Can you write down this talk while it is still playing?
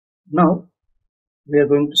Now we are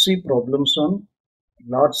going to see problems on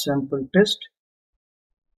large sample test,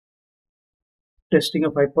 testing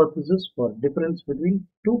of hypothesis for difference between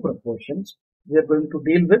two proportions. We are going to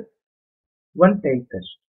deal with one-tailed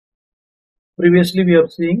test. Previously we are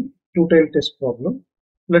seeing two-tailed test problem.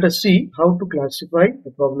 Let us see how to classify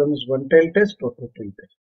the problem is one-tailed test or two-tailed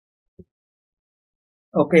test.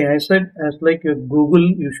 Okay, I said as like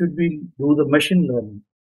Google, you should do the machine learning.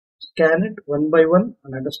 Scan it one by one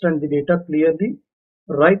and understand the data clearly.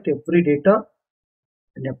 Write every data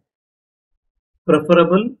in a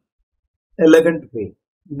preferable, elegant way.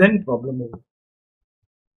 Then problem over.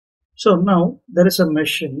 So now there is a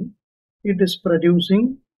machine. It is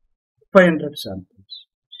producing 500 samples.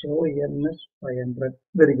 So N is 500.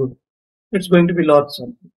 Very good. It's going to be large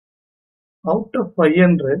sample. Out of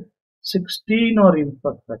 500, 16 are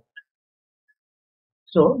imperfect.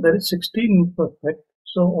 So there is 16 imperfect.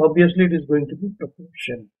 So obviously it is going to be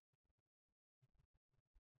proportion.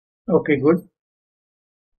 Okay, good.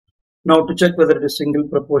 Now to check whether it is single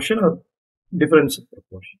proportion or difference of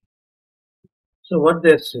proportion. So what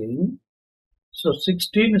they are saying, so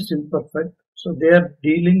 16 is imperfect. So they are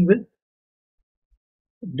dealing with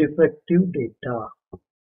defective data.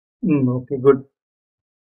 Okay, good.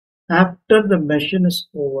 After the machine is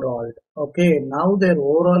overhauled, okay, now they are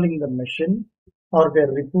overhauling the machine or they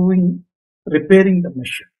are repairing the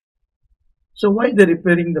machine. So why they are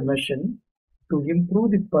repairing the machine? To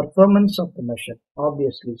improve the performance of the machine,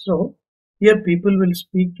 obviously. So here people will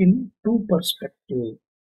speak in two perspectives.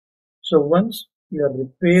 So once you are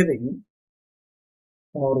repairing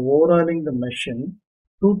or overhauling the machine,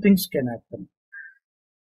 two things can happen.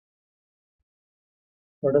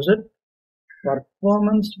 What is it?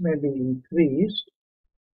 Performance may be increased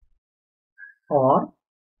or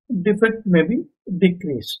defect may be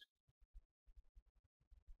decreased.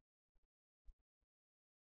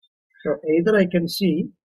 So either I can see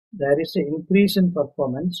there is an increase in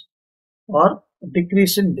performance or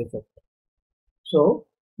decrease in defect. So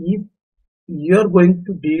if you are going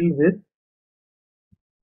to deal with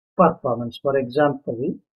performance, for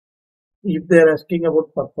example, if they are asking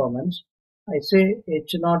about performance, I say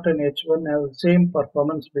H0 and H1 have the same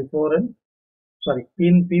performance before and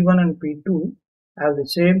P1 and P2 have the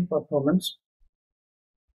same performance.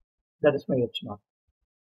 That is my H0.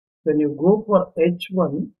 When you go for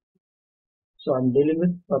H1, so I'm dealing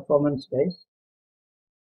with performance guys.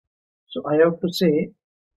 So I have to say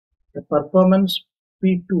the performance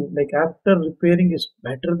P2, like after repairing, is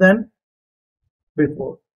better than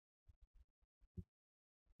before.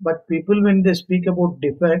 But people, when they speak about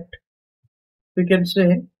defect, we can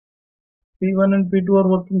say P1 and P2 are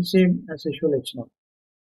working same as usual H0.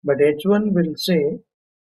 But H1 will say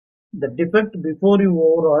the defect before you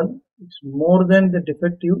overhaul is more than the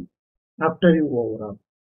defect after you overhaul.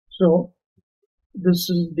 So this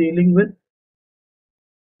is dealing with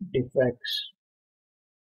defects.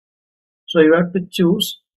 So you have to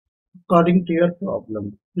choose according to your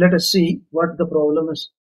problem. Let us see what the problem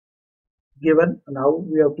is given. Now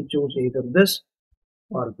we have to choose either this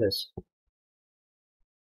or this.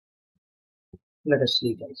 Let us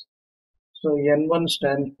see guys. So N1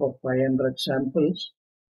 stands for 500 samples.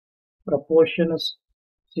 Proportion is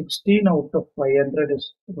 16 out of 500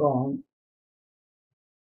 is wrong.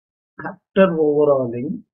 After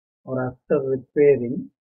overhauling or after repairing,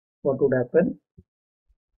 what would happen?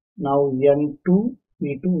 Now N2,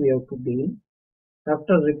 P2 we have to deal.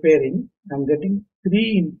 After repairing, I am getting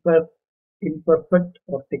 3 imperfect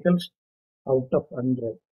articles out of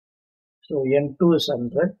 100. So N2 is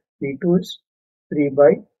 100, P2 is 3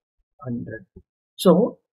 by 100.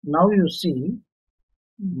 So now you see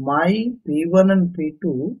my P1 and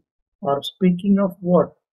P2 are speaking of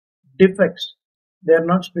what? Defects. They are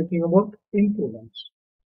not speaking about improvements.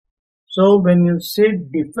 So when you say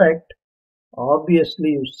defect, obviously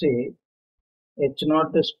you say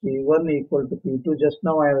H0 is P1 equal to P2. Just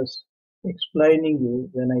now I was explaining you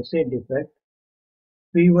when I say defect,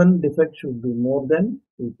 P1 defect should be more than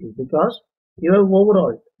P2 because you have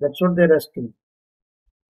overhauled. That's what they're asking.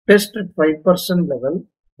 Test at 5% level,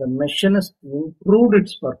 the machine has improved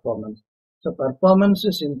its performance. So performance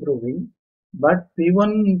is improving, but P1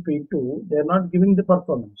 and P2, they're not giving the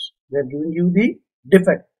performance. They're giving you the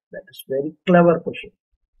defect. That is very clever question.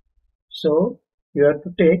 So you have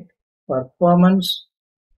to take performance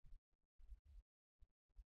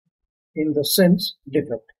in the sense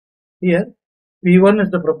defect. Here P1 is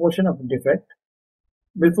the proportion of defect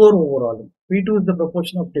before overhauling. P2 is the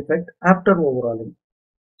proportion of defect after overhauling.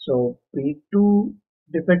 So P2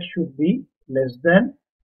 defect should be less than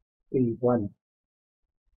P1.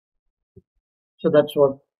 So that's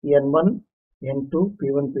what N1 N2,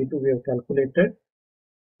 P1, P2 we have calculated.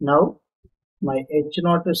 Now my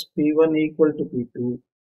H0 is P1 equal to P2.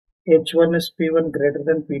 H1 is P1 greater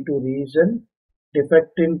than P2 reason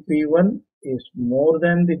defect in P1 is more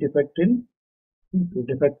than the defect in P2,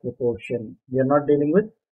 defect proportion. We are not dealing with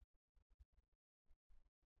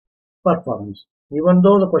performance. Even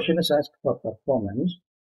though the question is asked for performance,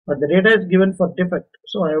 but the data is given for defect,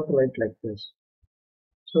 so I have to write like this.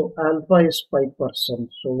 So alpha is 5%.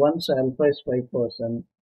 So once alpha is 5%,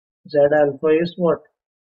 Z alpha is what?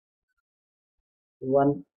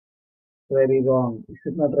 1. Very wrong. You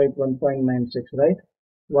should not write 1.96, right?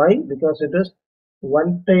 Why? Because it is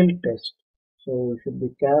one-tail test. So you should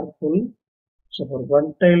be careful. So for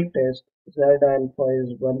one-tail test, Z alpha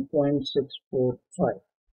is 1.645.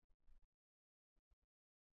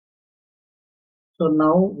 So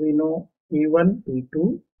now we know P1,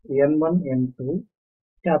 P2, N1, N2.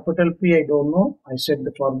 Capital P I don't know. I said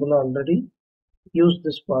the formula already. Use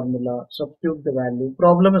this formula, substitute the value.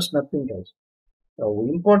 Problem is nothing else. The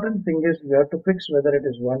important thing is we have to fix whether it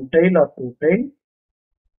is one tail or two tail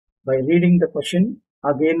by reading the question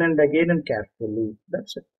again and again and carefully.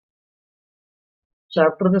 That's it. So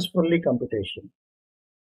after this fully computation,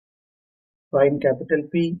 find capital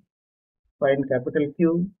P, find capital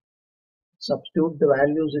Q, substitute the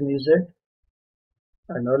values in Z,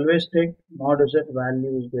 and always take mod Z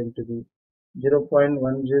value is going to be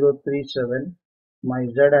 0.1037. My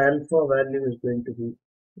Z alpha value is going to be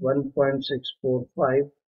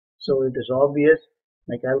 1.645. So it is obvious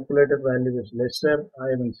my calculated value is lesser.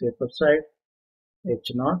 I am in safer side.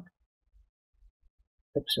 H0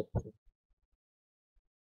 accepted.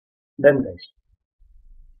 Done, guys.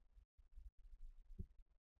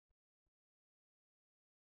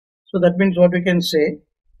 So that means what we can say,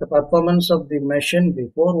 the performance of the machine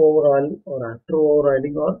before overhaul or after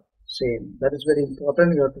overhauling are same. That is very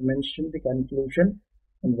important. You have to mention the conclusion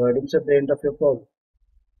and wordings at the end of your problem.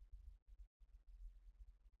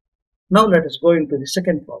 Now let us go into the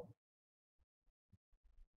second problem.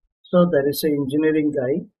 So there is an engineering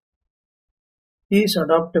guy. He is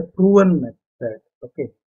adopting a proven method. Okay.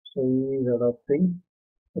 So he is adopting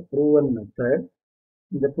a proven method.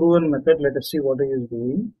 In the proven method, let us see what he is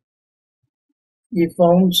doing. He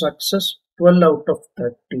found success 12 out of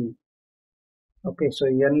 30. Okay, so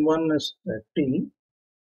N1 is 30.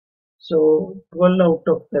 So 12 out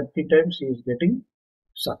of 30 times he is getting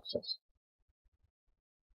success.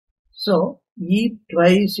 So he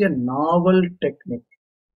tries a novel technique.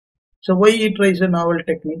 So why he tries a novel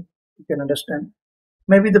technique? You can understand.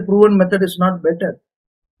 Maybe the proven method is not better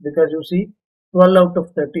because you see 12 out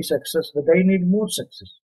of 30 success. The guy need more success.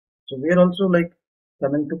 So we are also like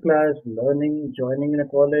coming to class, learning, joining in a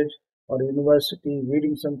college or university,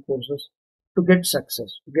 reading some courses to get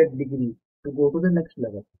success, to get degree, to go to the next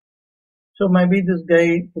level. So maybe this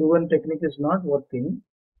guy proven technique is not working.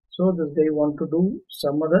 So this guy want to do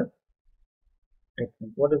some other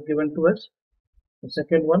technique. What is given to us? The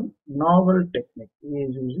second one, novel technique. He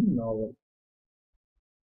is using novel.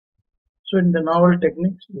 So in the novel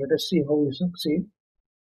techniques, let us see how we succeed.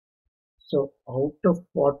 So out of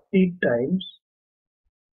 40 times,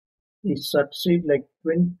 he succeed like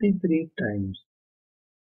 23 times.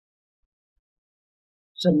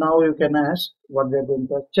 So now you can ask what they are going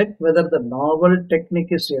to check whether the novel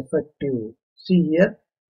technique is effective. See here,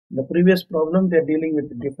 in the previous problem they are dealing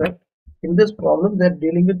with defect. In this problem they are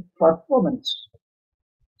dealing with performance.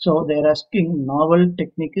 So they are asking novel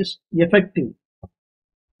technique is effective.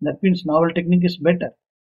 That means novel technique is better.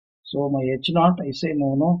 So my H0, I say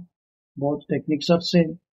no, both techniques are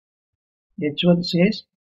same. H1 says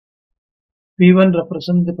P1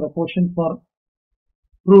 represents the proportion for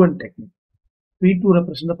proven technique. P2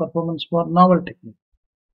 represents the performance for novel technique.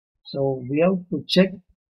 So we have to check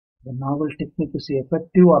the novel technique is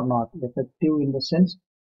effective or not. Effective in the sense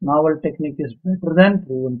novel technique is better than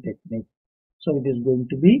proven technique. So it is going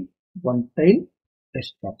to be one tail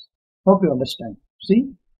test case. Hope you understand.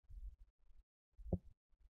 See?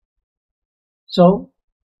 So,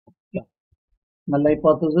 yeah. Null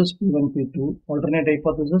hypothesis P1, P2. Alternate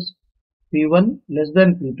hypothesis P1 less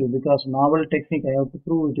than P2 because novel technique I have to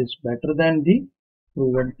prove it is better than the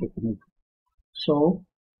proven technique. So,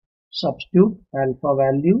 substitute alpha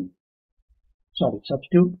value,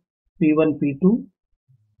 substitute P1, P2,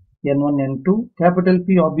 N1, N2. Capital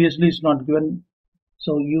P obviously is not given.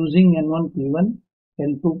 So, using N1, P1,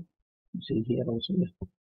 N2, see here also, this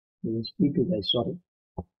is P2 guys, sorry.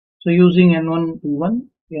 So, using N1, P1,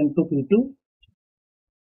 N2, P2,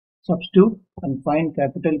 substitute and find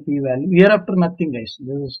capital P value. Hereafter nothing guys,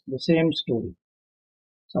 this is the same story.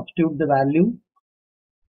 Substitute the value,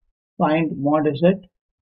 find mod Z,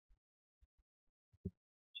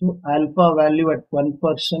 So alpha value at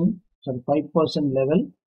 1%, sorry 5%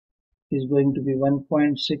 level is going to be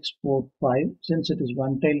 1.645 since it is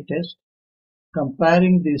one tail test.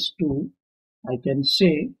 Comparing these two, I can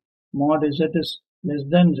say mod Z is less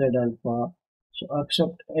than Z alpha, so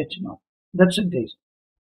accept H naught. That's it, guys.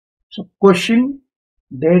 So question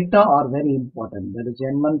data are very important. That is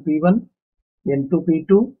N1 P1, N2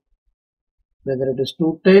 P2, whether it is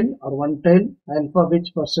two tail or one tail, alpha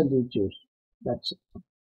which percent you choose. That's it.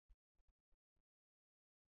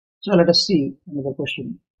 So let us see another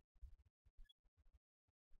question.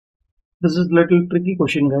 This is little tricky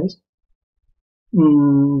question, guys.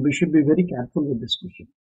 We should be very careful with this question.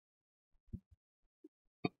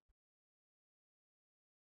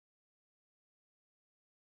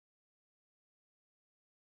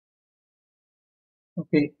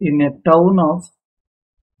 Okay, in town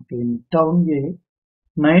A,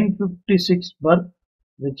 956 birth,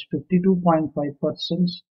 which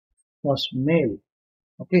 52.5% was male.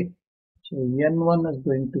 Okay, so N1 is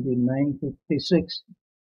going to be 956.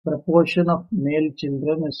 Proportion of male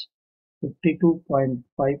children is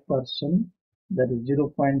 52.5%, that is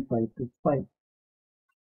 0.525.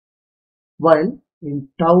 While in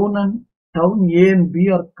town A and B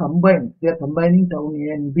are combined, they are combining town A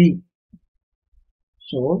and B.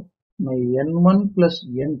 So my N1 plus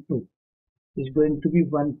N2 is going to be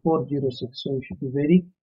 1406. So you should be very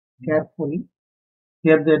careful.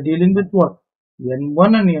 Here they are dealing with what?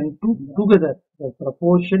 N1 and N2 together. The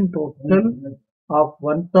proportion total of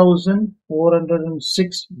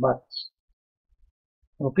 1406 births.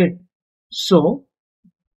 Okay. So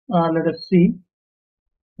let us see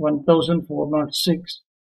 1406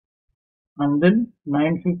 and then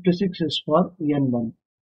 956 is for N1.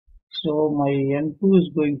 So my N2 is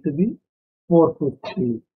going to be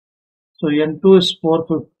 450. So N2 is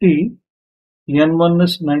 450, N1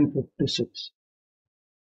 is 956.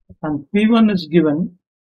 And P1 is given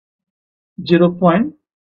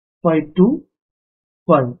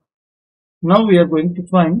 0.525. Now we are going to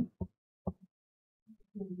find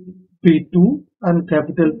P2 and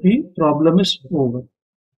capital P. Problem is over.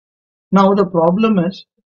 Now the problem is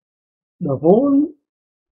the whole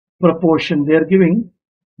proportion they are giving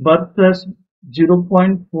birth as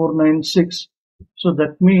 0.496. So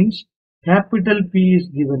that means capital P is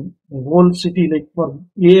given, the whole city, like for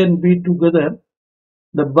A and B together,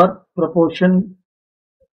 the birth proportion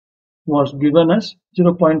was given as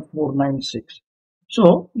 0.496.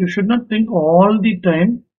 So you should not think all the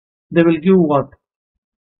time they will give what?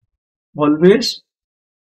 Always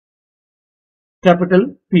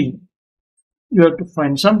capital P. You have to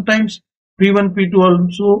find. Sometimes P1, P2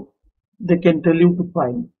 also they can tell you to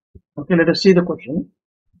find. Okay, let us see the question.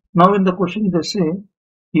 Now in the question they say,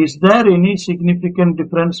 is there any significant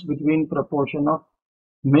difference between proportion of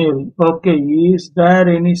male? Okay, is there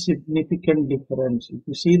any significant difference? If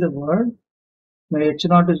you see the word, my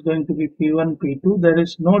H0 is going to be P1, P2. There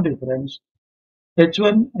is no difference.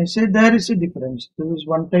 H1, I say there is a difference. This is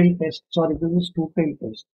one tail test. Sorry, this is two tail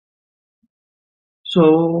test.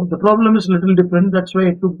 So the problem is little different. That's why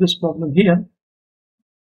I took this problem here.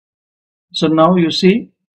 So now you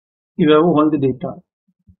see, you have all the data.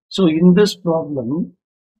 So in this problem,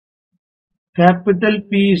 capital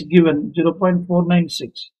P is given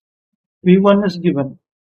 0.496. P1 is given.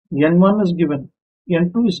 N1 is given.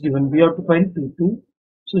 N2 is given. We have to find P2.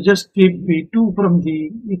 So just keep P2 from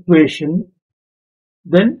the equation.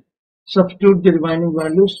 Then substitute the remaining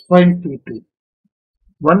values. Find P2.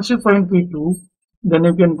 Once you find P2, then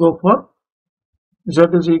you can go for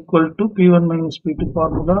Z is equal to P1 minus P2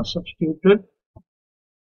 formula. Substitute it.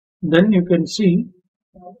 Then you can see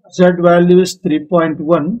Z value is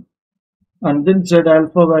 3.1 and then Z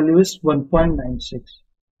alpha value is 1.96.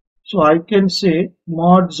 So I can say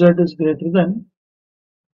mod Z is greater than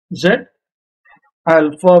Z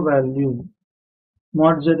alpha value.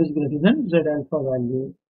 Mod Z is greater than Z alpha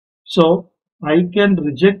value. So I can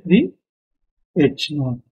reject the H0.